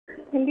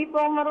Hindi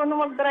po ako marunong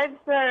mag-drive,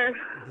 sir.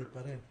 Hindi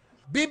pa rin.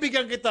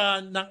 Bibigyan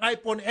kita ng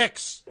iPhone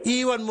X.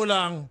 Iwan mo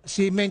lang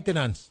si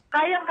maintenance.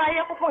 Kaya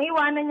ko pong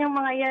iwanan yung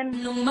mga yan.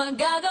 Nung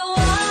magagawa,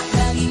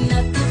 laging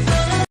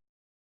natutulog.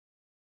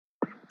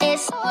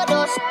 Esoro,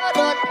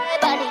 soro, te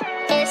bari.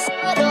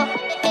 Esoro,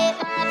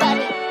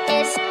 bari.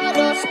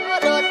 Esoro,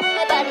 soro, te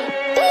bari.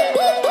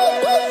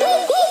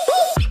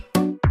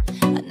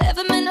 I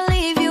never meant to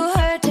leave you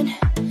hurting.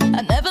 I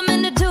never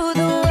meant to do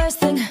the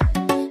worst thing.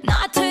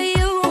 Not to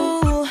you.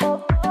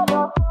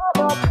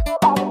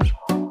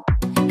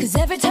 'Cause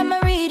every time I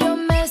read your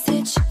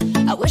message,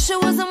 I wish it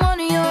wasn't one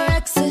of your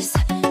exes.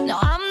 Now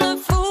I'm the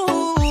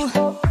fool.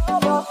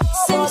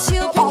 Since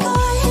you've been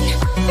gone,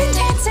 been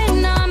dancing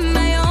on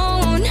my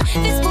own.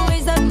 These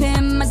boys up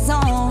in my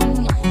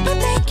zone, but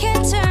they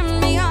can't turn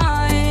me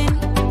on.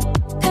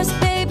 'Cause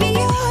baby,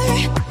 you're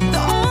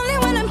the only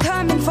one I'm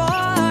coming for.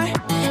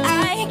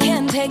 I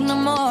can't take no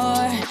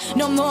more,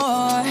 no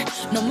more,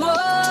 no more.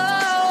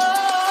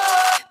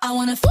 I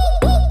wanna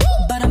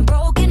but I'm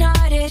broken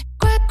hearted.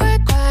 Cry, cry,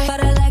 cry. But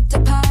I like to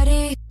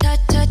party.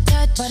 Touch, touch,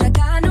 touch. But I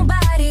got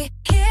nobody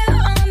here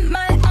on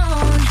my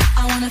own.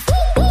 I wanna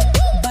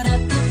but I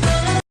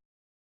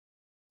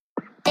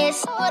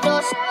Esoro,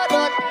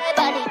 soro, te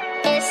bari.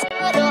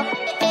 Esoro,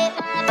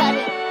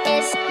 bari.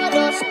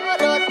 Esoro,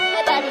 soro, te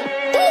bari.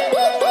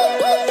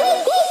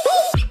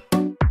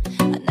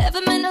 I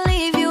never meant to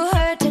leave you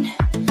hurting.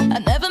 I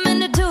never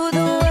meant to do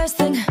the worst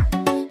thing.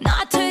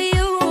 Not to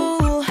you.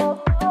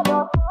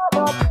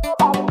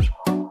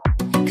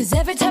 'Cause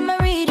every time I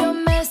read your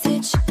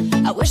message,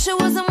 I wish it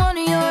wasn't one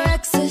of your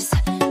exes.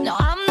 Now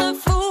I'm the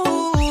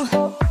fool.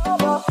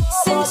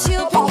 Since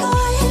you've been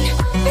gone,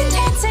 been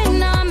dancing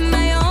on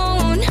my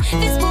own.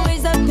 These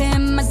boys up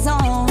in my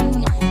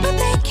zone, but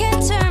they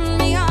can't turn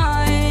me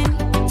on.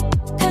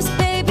 'Cause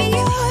baby,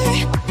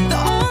 you're the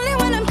only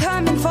one I'm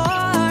coming for.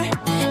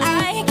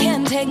 I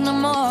can't take no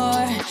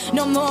more,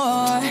 no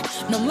more,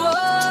 no more.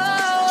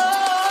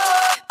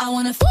 I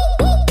wanna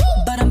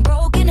but I'm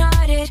broken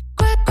hearted.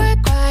 Cry, cry,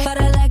 cry. But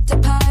I like to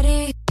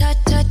party. Touch,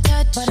 touch,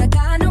 touch. But I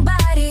got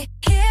nobody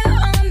here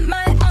on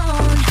my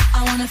own. I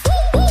wanna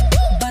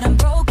but I'm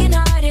broken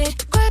hearted.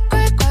 Cry,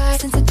 cry, cry.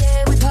 Since the day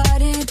we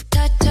parted.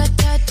 Touch, touch,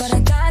 touch. But I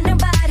got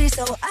nobody,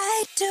 so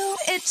I do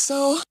it so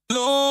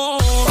low.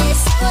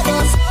 Esoro,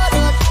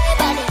 soro, te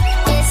bari.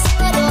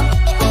 Esoro,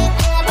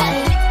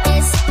 bari.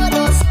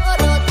 Esoro,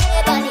 soro, te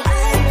bari.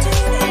 I do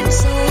it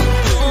so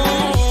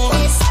low.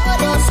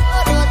 Esoro,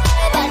 soro, te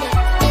bari.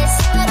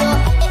 Esoro,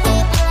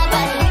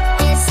 bari.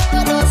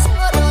 Esoro,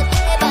 soro,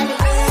 te bari.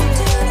 I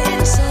do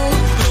it so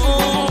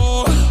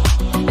low.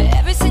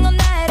 Every single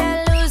night I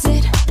lose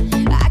it.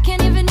 I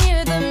can't even hear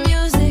the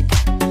music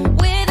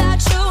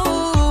without you.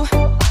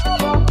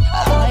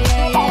 Oh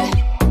yeah, yeah,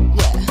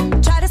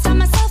 yeah. Try to stop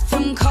myself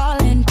from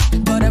calling,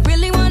 but I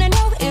really wanna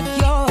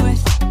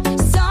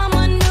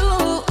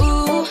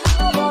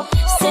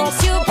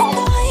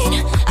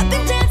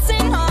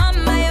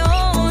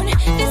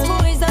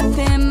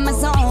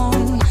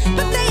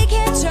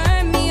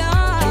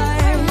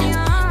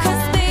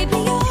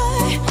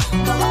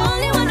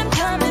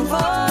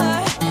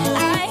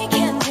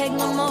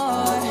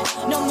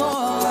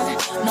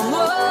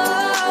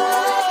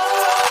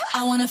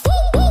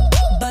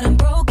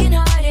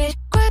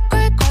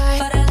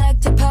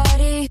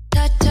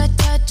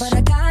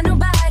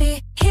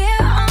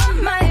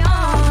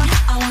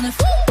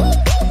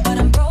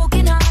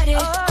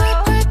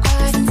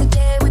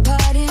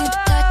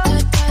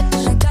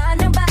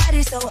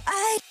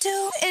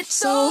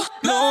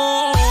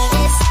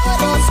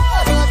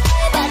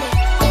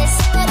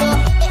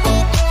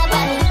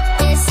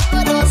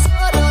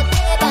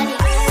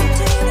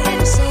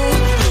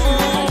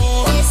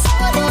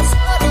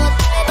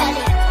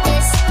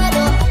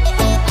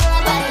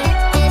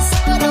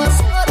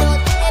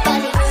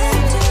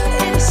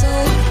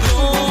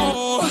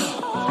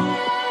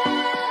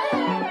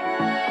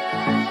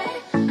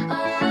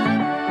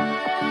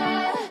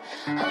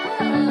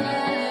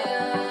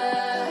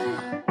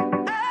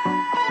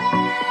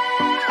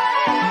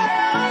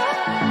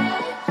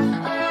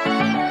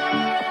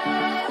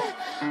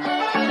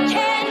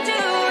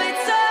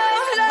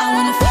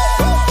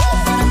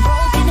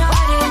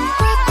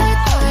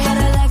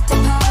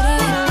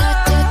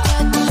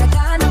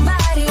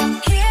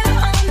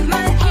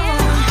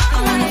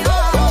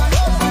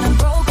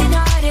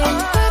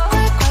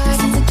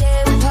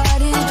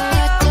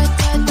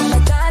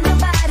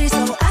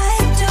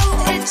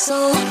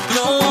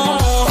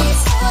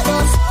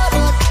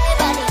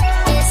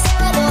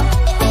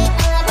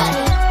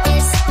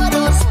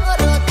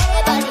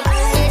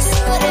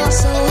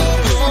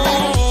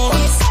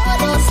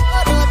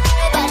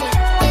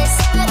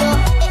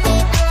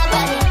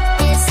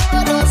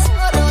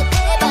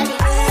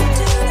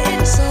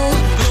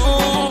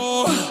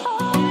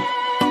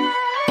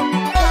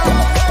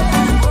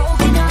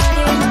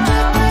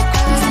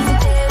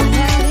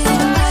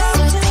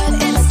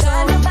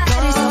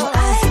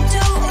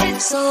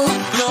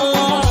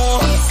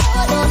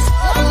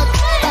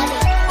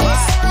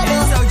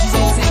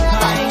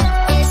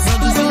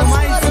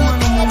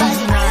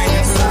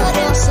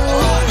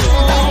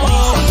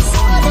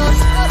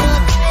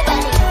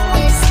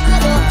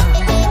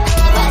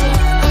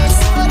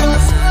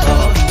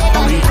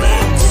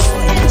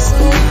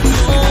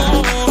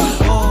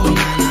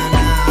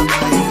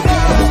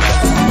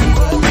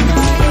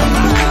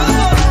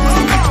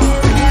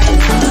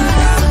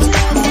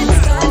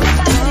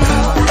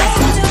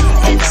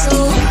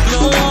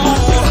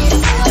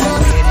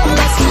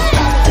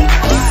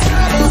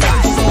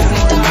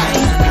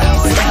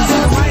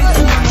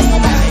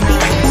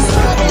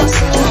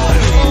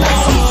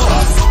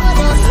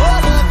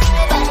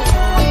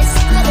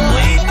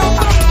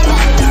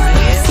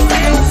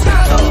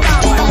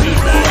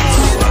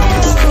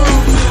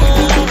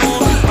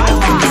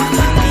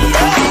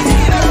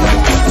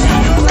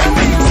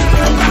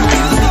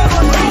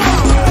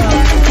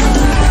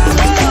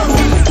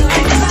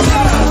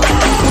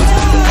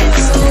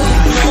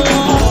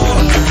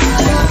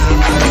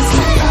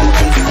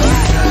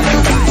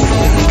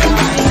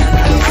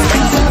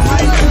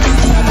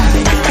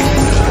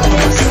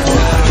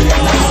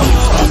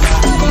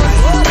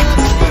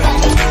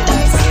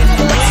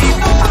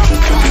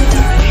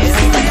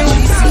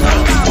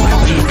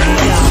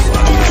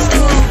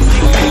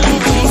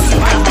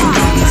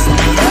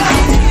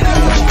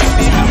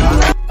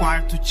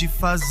te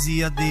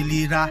fazia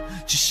delirar.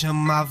 Te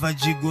chamava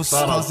de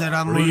gostosa,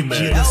 era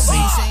mordida sem.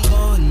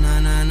 Oh,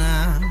 na, na,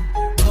 na.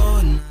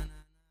 Oh, na.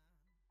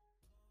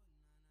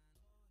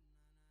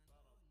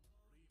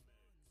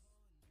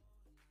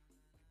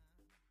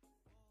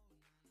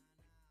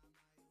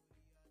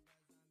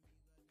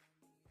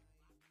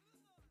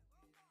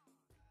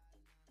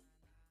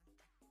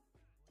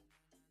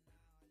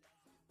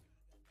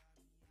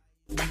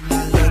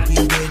 Louca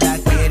e doida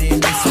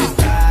querendo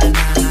sentar,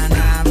 na, na,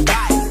 na,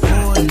 vai.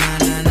 Oh, na,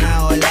 na,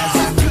 na, olha as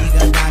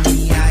amigas da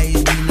minha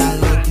ex-mina.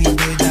 Louca e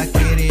doida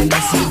querendo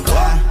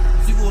sentar.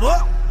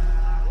 Segurou?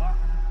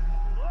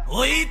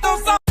 Oi, então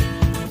só.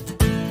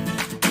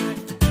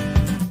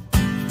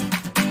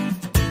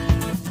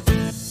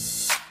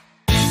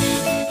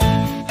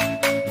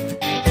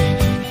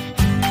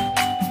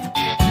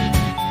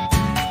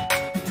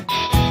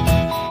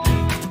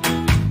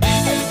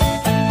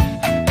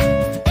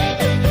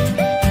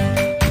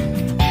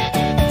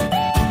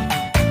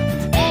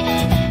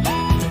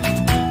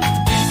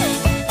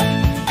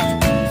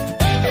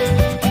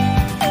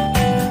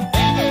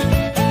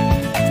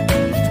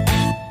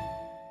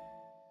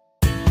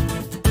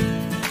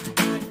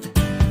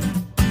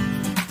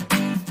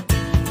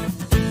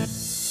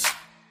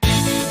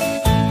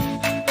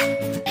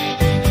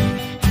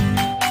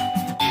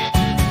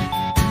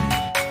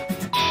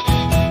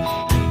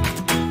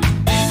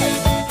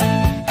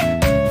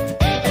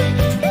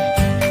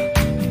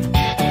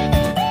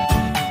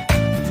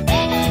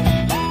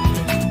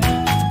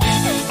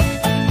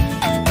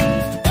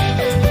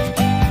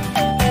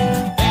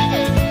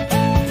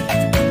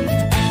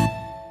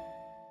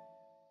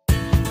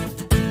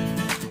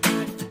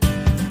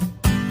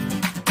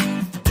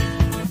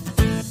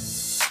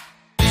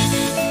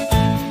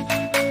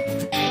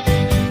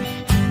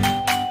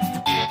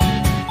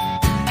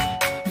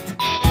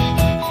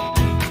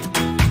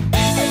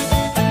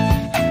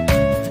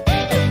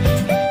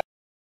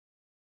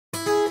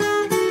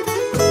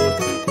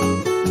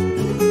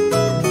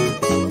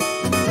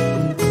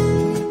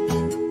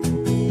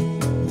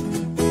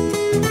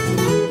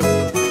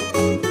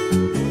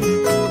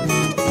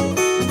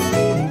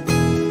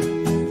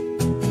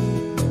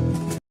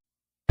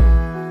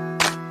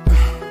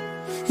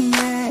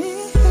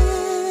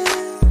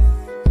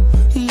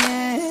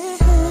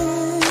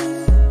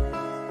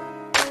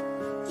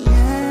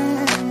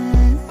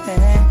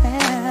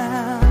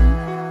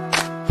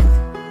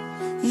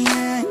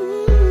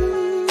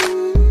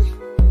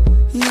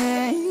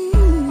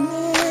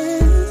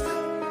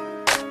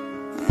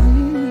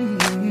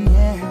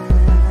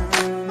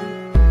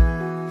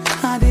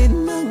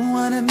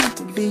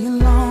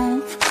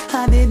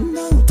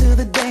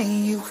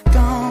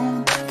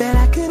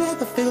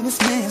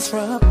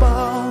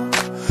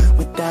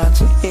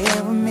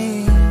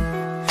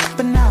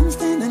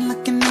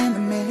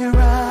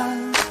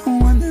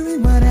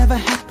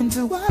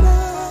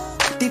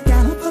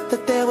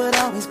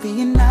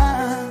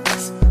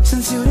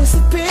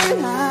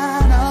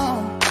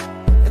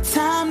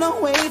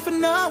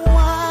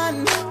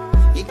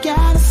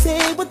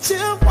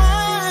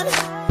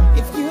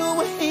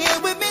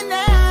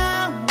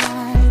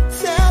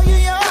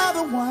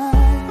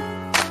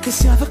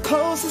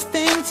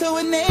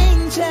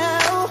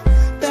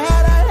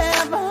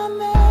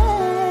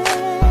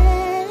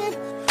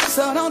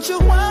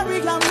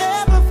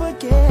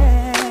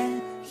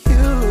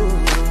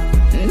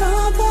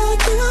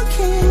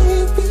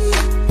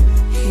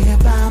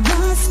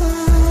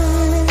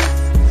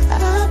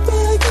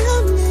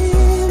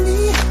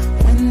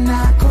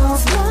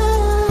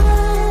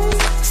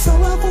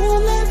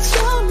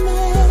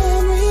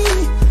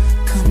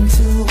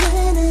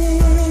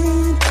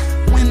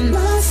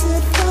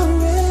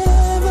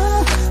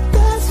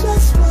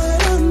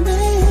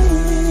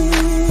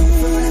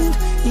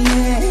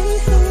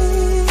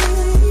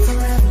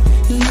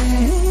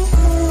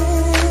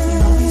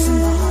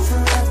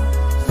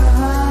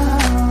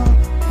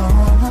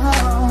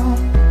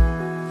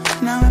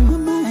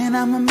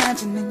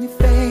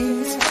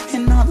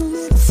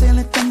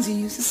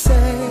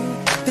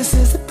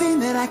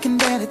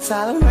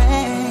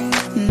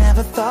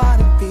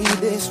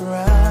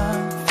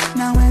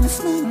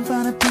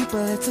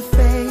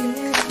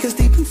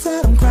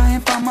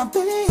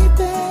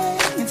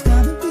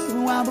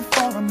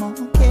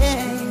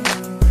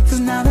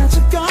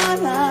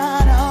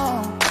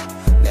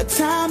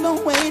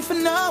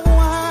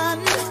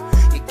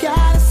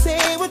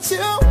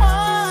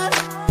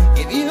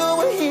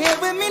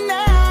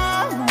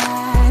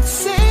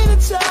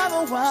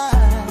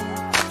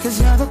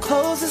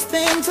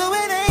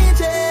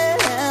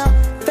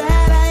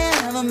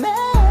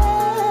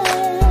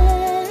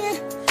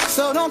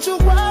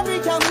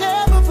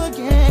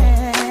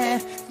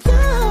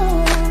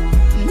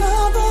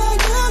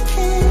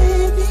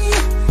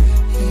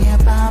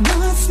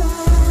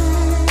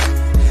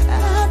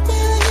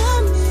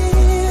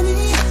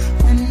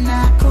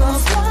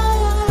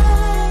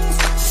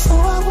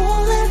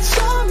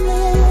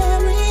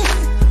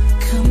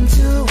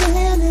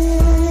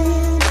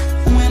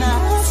 When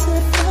I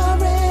said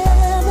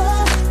forever,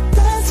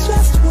 that's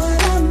just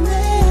what I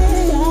meant.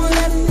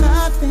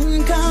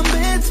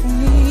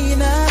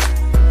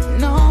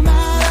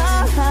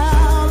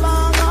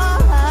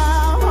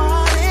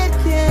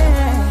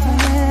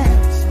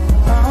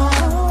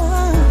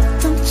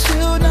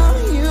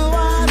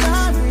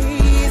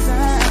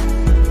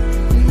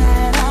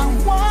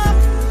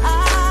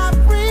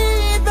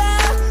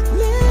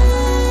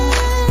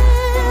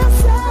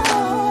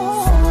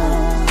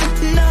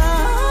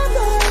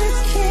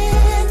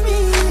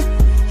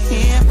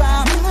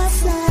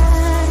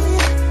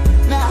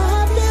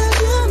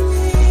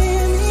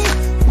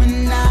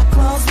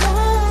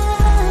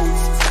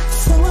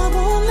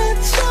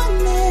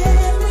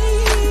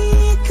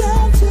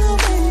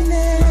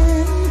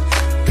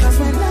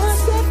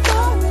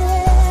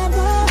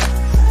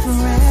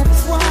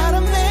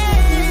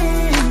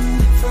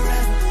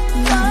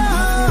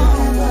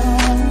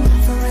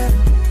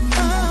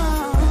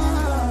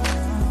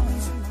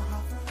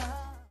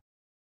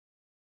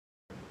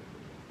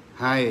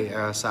 hi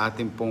sa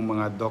ating pong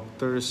mga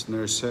doctors,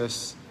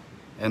 nurses,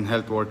 and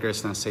health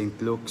workers ng St.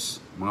 Luke's,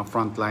 mga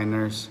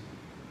frontliners.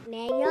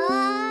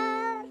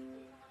 Mayor!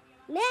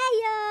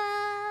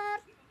 Mayor!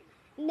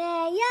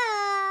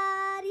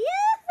 Mayor!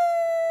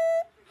 Yuhuu!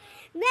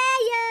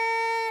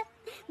 Mayor!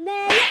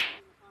 Mayor!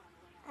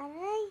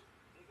 Aray!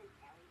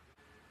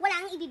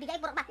 Walang ibibigay,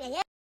 puro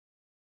papel.